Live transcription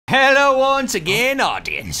Hello once again,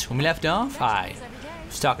 audience. When we left off, I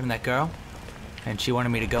was talking to that girl, and she wanted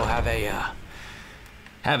me to go have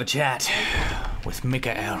a chat with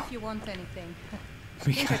Mikael. If you want anything.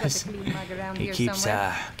 Because he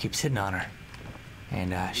keeps hitting on her,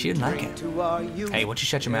 and she didn't like it. Hey, why don't you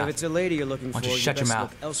shut your mouth? If it's a lady you're looking for, why don't you shut your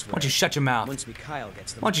mouth? Why don't you shut your mouth? Once Mikael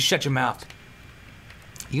gets them. Why don't you shut your mouth?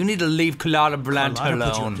 You need to leave Carlotta Blunt alone.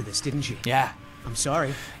 Put you up to this, didn't she? Yeah. I'm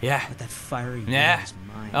sorry. Yeah. But that fiery Yeah. girl is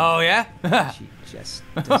mine. Oh yeah. She just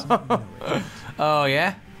doesn't know it. Oh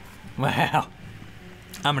yeah. Well,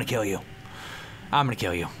 I'm gonna kill you. I'm gonna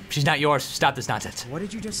kill you. She's not yours. Stop this nonsense. What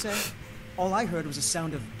did you just say? All I heard was a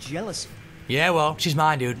sound of jealousy. Yeah, well, she's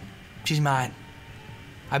mine, dude. She's mine.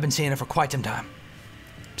 I've been seeing her for quite some time.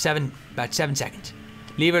 About 7 seconds.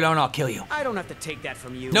 Leave her alone, I'll kill you. I don't have to take that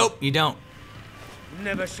from you. Nope, you don't.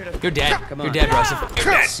 Never should have. You're dead. Come You're on. dead, Russell. You're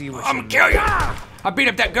dead. See what I'm you gonna kill you. I beat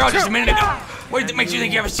up that girl just a minute ago. What makes you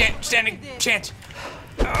think you have a standing chance?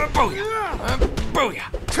 Booyah. Booyah.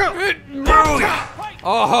 Booyah.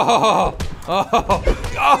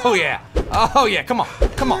 Oh yeah. Oh yeah. Come on.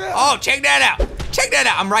 Come on. Oh, check that out. Check that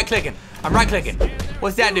out. I'm right clicking. I'm right clicking.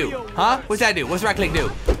 What's that do? Huh? What's that do? What's right click do?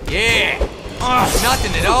 Yeah.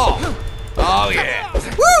 Nothing at all. Oh yeah.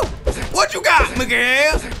 Woo! What you got,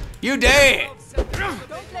 Miguel? You dead.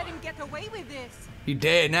 Don't let him get away with this. You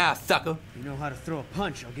dead now, sucker. You know how to throw a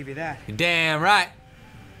punch, I'll give you that. You're damn right.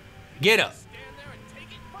 Get up.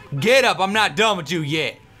 Get up. I'm not done with you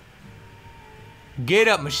yet. Get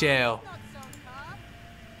up, Michelle.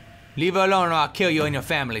 Leave her alone or I'll kill you and your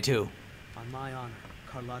family too. On my honor,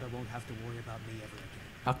 Carlotta won't have to worry about me ever again.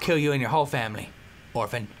 I'll kill you and your whole family,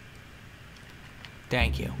 orphan.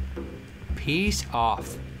 Thank you. Peace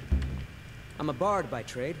off. I'm a bard by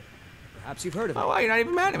trade. Perhaps you've heard of it. Oh, well, you're not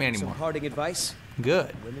even mad at me anymore. Some parting advice.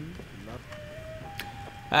 Good. Women love.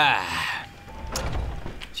 Ah.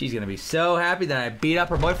 She's gonna be so happy that I beat up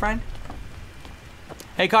her boyfriend.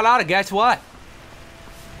 Hey, Carlotta, guess what?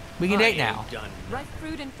 We can date now. Ripe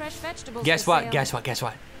fruit and fresh vegetables. Guess for what? sale. Guess what? Guess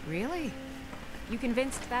what? Really? You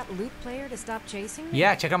convinced that loot player to stop chasing me?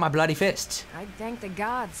 Yeah, check out my bloody fists. I'd thank the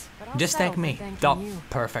gods, but I'll Just settle thank me. for thanking Oh, you.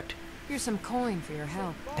 perfect. Here's some coin for your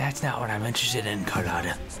help. That's not what I'm interested in,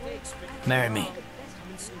 Carlotta. Marry me.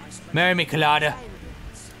 Marry me, Carlotta.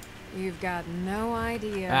 You've got no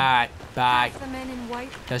idea. Alright, bye. Half the men in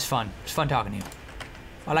white. That was fun. It's fun talking to you.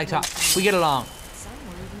 I like talk. We get along. Some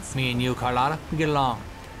were even Me and you, Carlotta. We get along.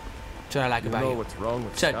 That's what I like about know you. what's wrong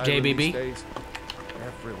with What's up, Skyrim JBB? these days?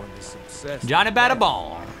 Everyone is obsessed. Johnny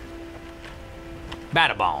Battlebone.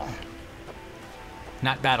 Battlebone.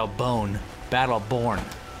 Not Battlebone. Battleborn.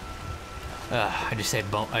 I just said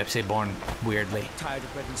bone. I say born weirdly. Tired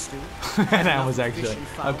of bread and stew? That was actually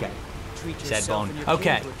okay. Treat Said yourself bone. and your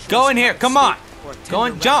Okay, kin to a choice go in here. cut Come steak on. or a Go on.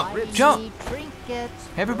 tender Jump. ribeye. Jump.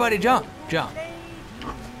 Everybody jump. Jump.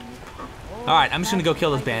 All right, I'm just gonna go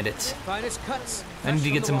kill those bandits. Finest cuts. I need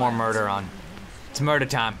to get some more murder on. It's murder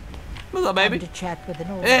time. What's up, baby? To chat with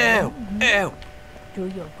an old Ew. man. Ew. Do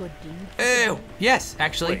your good deeds. Ew. Yes,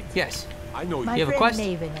 actually. Wait. Yes. I know My you. You have a friend quest?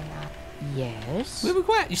 Maven and I. Yes. We have a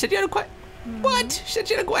quest. You said you had a quest. What? You said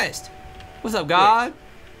you had a quest. What's up, God?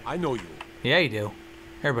 I know you. Yeah, you do.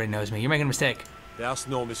 Everybody knows me. You're making a mistake. There's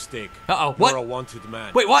no mistake. Uh-oh. You're a What? wanted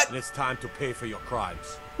man. Wait, what? And it's time to pay for your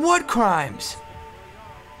crimes. What crimes?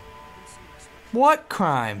 What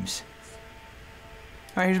crimes?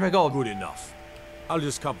 All right, here's my gold. Good enough. I'll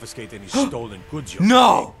just confiscate any stolen goods you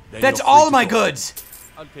No! Then That's you're free all to my go. goods!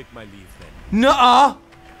 I'll take my leave then. Nuh-uh!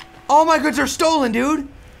 All my goods are stolen, dude!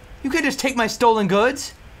 You can't just take my stolen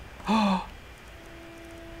goods! Oh.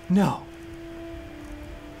 No.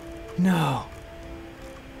 No.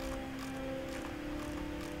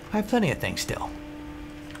 I have plenty of things still.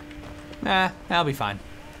 Nah, I'll be fine.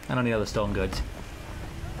 I don't need all the stolen goods.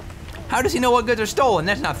 How does he know what goods are stolen?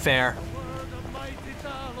 That's not fair.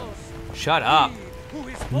 Shut up.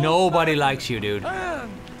 Nobody likes you, dude.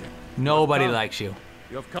 Nobody likes you.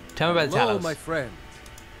 You have come. Tell me about the Hello, Talos. my friend.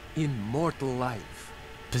 Immortal life.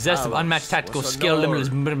 Possessed of Talos unmatched tactical was skill, another-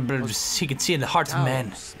 limitless. He could see in the hearts of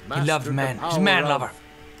men. Talos He loved mastered men. the He's a man power lover.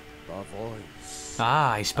 of the voice.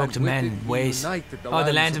 Ah, he spoke And to with men it in he ways. united Oh,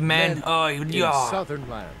 the lands of men. Oh, in yeah. southern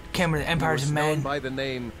land. Came with the empires He was of known men. by the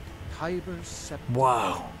name Tiber Septim.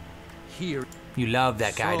 Whoa. Here, You love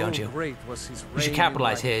that guy, so don't you? Great was his You should reign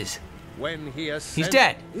capitalize in life. his. When he He's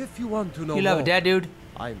dead. If you want to know You love more, a dead dude?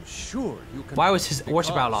 I'm sure you can. Why was his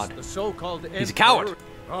worship because outlawed? The so-called He's a coward. emperor-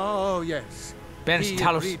 Oh yes. Banished He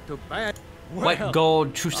Talos. agreed to ban- White Well,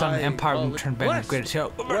 gold, true son, I empire, call it turned back, blessed. greatest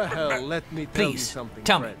hero. Well, let me tell you Please, something,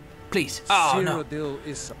 tell me. friend. Please. Oh, no. Cyrodiil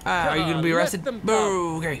is. Are you gonna be Let arrested? them Boo.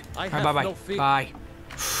 come. Okay. I All right, have bye-bye. no fear. Bye.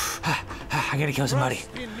 I gotta kill somebody.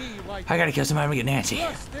 Trust in me. I gotta kill somebody to get Nancy.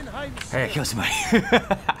 I gotta kill somebody.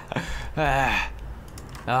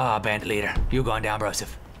 Bandit leader. You going down, Broseph.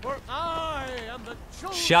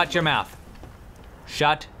 Shut your mouth.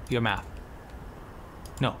 Shut your mouth.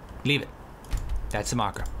 No, leave it. That's the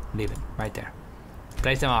marker. Leave it right there.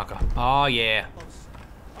 Place the marker. Oh, yeah.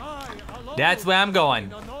 That's where I'm going.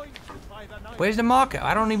 Where's the marker?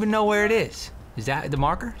 I don't even know where it is. Is that the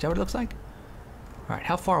marker? Is that what it looks like? All right,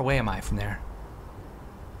 how far away am I from there?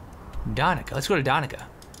 Donica. Let's go to Donica.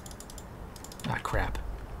 Ah, crap.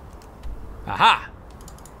 Aha!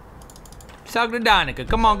 Let's talk to Donica.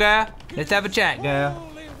 Come on, girl. Let's have a chat,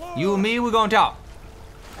 girl. You and me, we're gonna talk.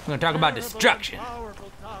 We're gonna talk about destruction.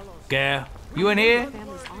 Girl, you in here?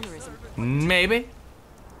 Maybe.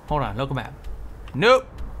 Hold on, local map. Nope.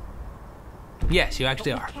 Yes, you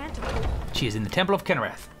actually are. She is in the Temple of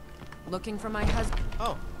Kennereth. Looking for my husband.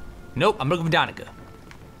 Oh. Nope, I'm looking for Donica.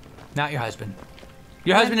 Not your husband.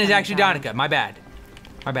 Your husband is actually Donica. My bad.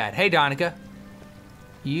 My bad. Hey, Donica.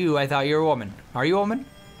 I thought you were a woman. Are you a woman?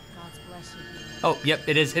 God's bless you. Oh, yep,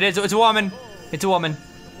 it is. It is. It's a woman. It's a woman.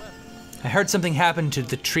 I heard something happened to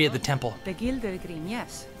the tree at the temple. The Gildergreen,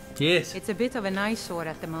 yes. Yes. It's a bit of an eyesore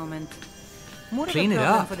at the moment. More Clean of it a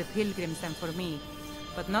problem up. for the pilgrims than for me.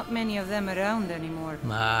 But not many of them around anymore.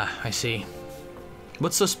 Ah, I see.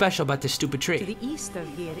 What's so special about this stupid To tree? the east of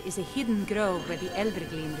here is a hidden grove where the Elder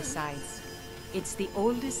Gleam resides. It's the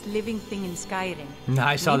oldest living thing in Skyrim.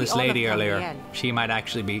 I saw Maybe this all of lady earlier. Tamriel. She might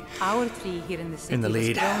actually be. Our tree here in the city lead.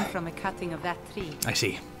 was grown from a cutting of that tree. I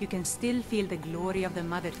see. You can still feel the glory of the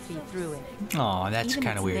mother tree through it. Oh, that's Even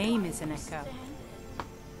kind of its weird. name is an echo.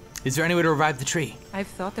 Is there any way to revive the tree? I've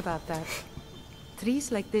thought about that.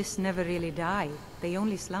 Trees like this never really die. They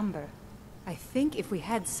only slumber. I think if we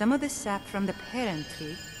had some of the sap from the parent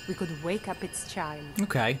tree, we could wake up its child.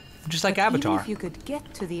 Okay, just like But Avatar. even if you could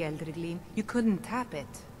get to the Elder Gleam, you couldn't tap it.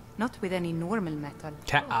 Not with any normal metal.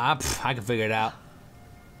 I can figure it out.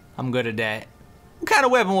 I'm good at that. What kind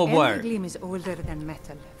of weapon would Elder work? Gleam is older than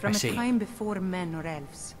metal, from I a see. time before men or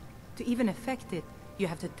elves. To even affect it, you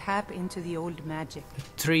have to tap into the old magic.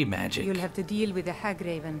 Tree magic. You'll have to deal with the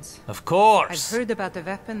Hagravens. Of I've course. heard about the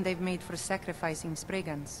weapon they've made for sacrificing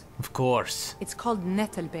Spriggans. Of course. It's called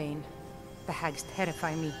Nettlebane. The hags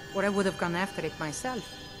terrify me, or I would have gone after it myself.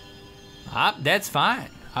 That's fine.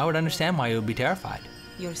 I would understand why you would be terrified.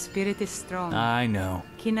 Your spirit is strong. I know.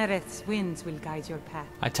 Kinnereth's winds will guide your path.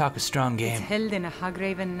 I talk a strong It's game. held in a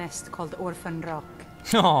Hagraven nest called Orphan Rock.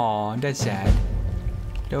 Oh, that's sad.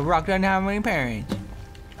 The rock doesn't have any parents.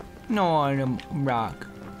 No, the rock.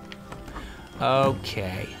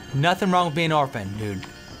 Okay. Nothing wrong with being an orphan, dude.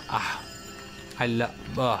 I love.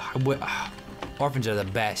 Orphans are the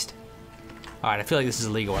best. Alright, I feel like this is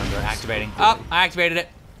illegal when I'm doing activating. Oh, I activated it.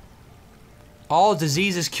 All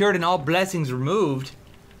diseases cured and all blessings removed.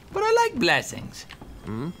 But I like blessings.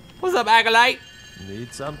 What's up, Acolyte?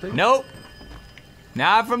 Need something? Nope.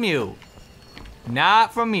 Not from you.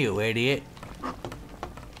 Not from you, idiot.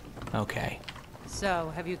 Okay.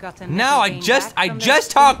 So, have you gotten No, I Nettlebane just back from the-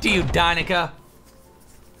 talked to you, Donica.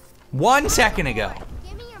 1 second ago.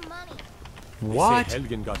 Give me your money. What? Say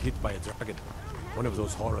Helgen got hit by a dragon. One of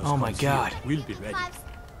those horrors. Oh my comes here. God. We'll be ready.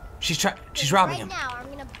 She's robbing Right him. now, I'm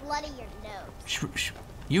gonna bloody your nose.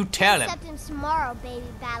 You tell him. Acceptance tomorrow, baby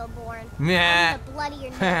Battleborn. Yeah. I'm gonna bloody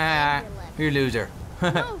your nose and your lip. You're a loser.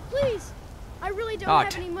 No, please. I really don't Oh,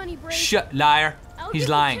 have any money, Brave. Shut, liar. I'll He's give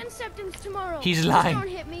you lying. 10 septims tomorrow. He's Just lying. Don't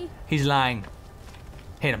hit me. He's lying.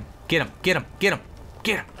 Hit him. Get him. Get him. Get him.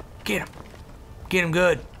 Get him. Get him. Get him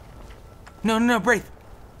good. No, Braith.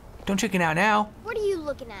 Don't chicken out now. What are you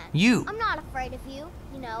looking at? You. I'm not afraid of you,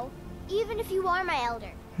 you know. Even if you are my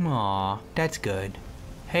elder. Aw, that's good.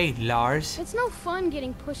 Hey, Lars. It's no fun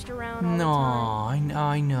getting pushed around all No, the time.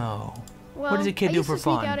 I know. Well, What does a kid I do used for to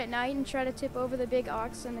sneak fun? out at night and try to tip over the big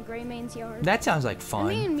ox in the Grey Mane's yard. That sounds like And me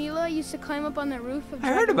fun. and Mila used to climb up on the roof of I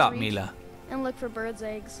heard Dragon's about Reach Mila. and look for birds'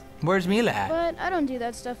 eggs. Where's Mila at? But I don't do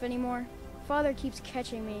that stuff anymore. Father keeps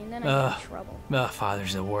catching me, and then I Ugh. get in trouble. Ugh,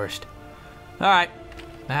 father's the worst. All right.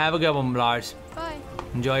 Have a good one, Lars. Bye.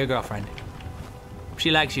 Enjoy your girlfriend. She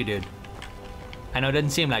likes you, dude. I know it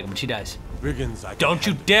doesn't seem like it, but she does. Brigands, I Don't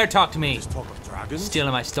you dare talk to me! Just talk of dragons.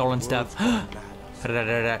 Stealing my stolen stuff.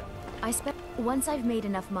 Once I've made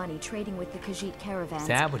enough money trading with the Khajiit caravans, Is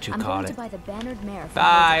that what you I'm call going it? to buy the bannered mare from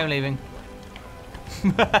Bye, Hilda. I'm leaving.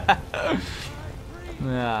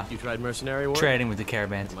 Yeah, You tried mercenary work? trading with the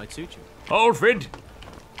caravans. Might suit you. Alfred!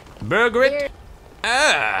 Burger it!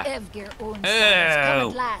 Ah! Evgir owns Oh. come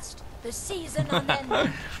at last. The season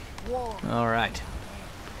unending. War. Alright.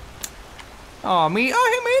 Oh, me.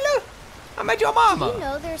 Oh, hey, Mila. I met your Do you mama.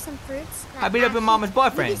 know there's some fruits that I beat up your mama's You'd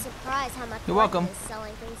boyfriend. be surprised how much You're work welcome. it is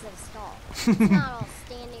selling things at a stall. It's not all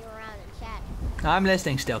standing around and chatting. I'm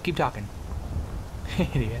listening still. Keep talking.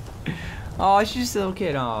 Idiot. Oh, she's just a little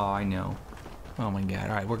kid. Oh, I know. Oh my god.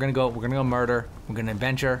 All right, we're gonna go murder. We're gonna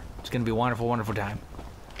adventure. It's gonna be a wonderful, wonderful time.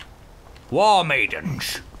 War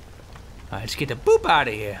maidens. All right, let's get the boop out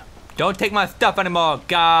of here. Don't take my stuff anymore,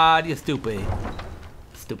 God. You're stupid.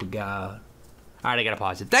 Stupid God. All right, I gotta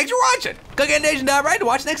pause it. Thanks for watching. Click on Nation.right to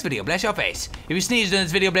watch the next video. Bless your face. If you sneeze during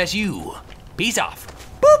this video, bless you. Peace off.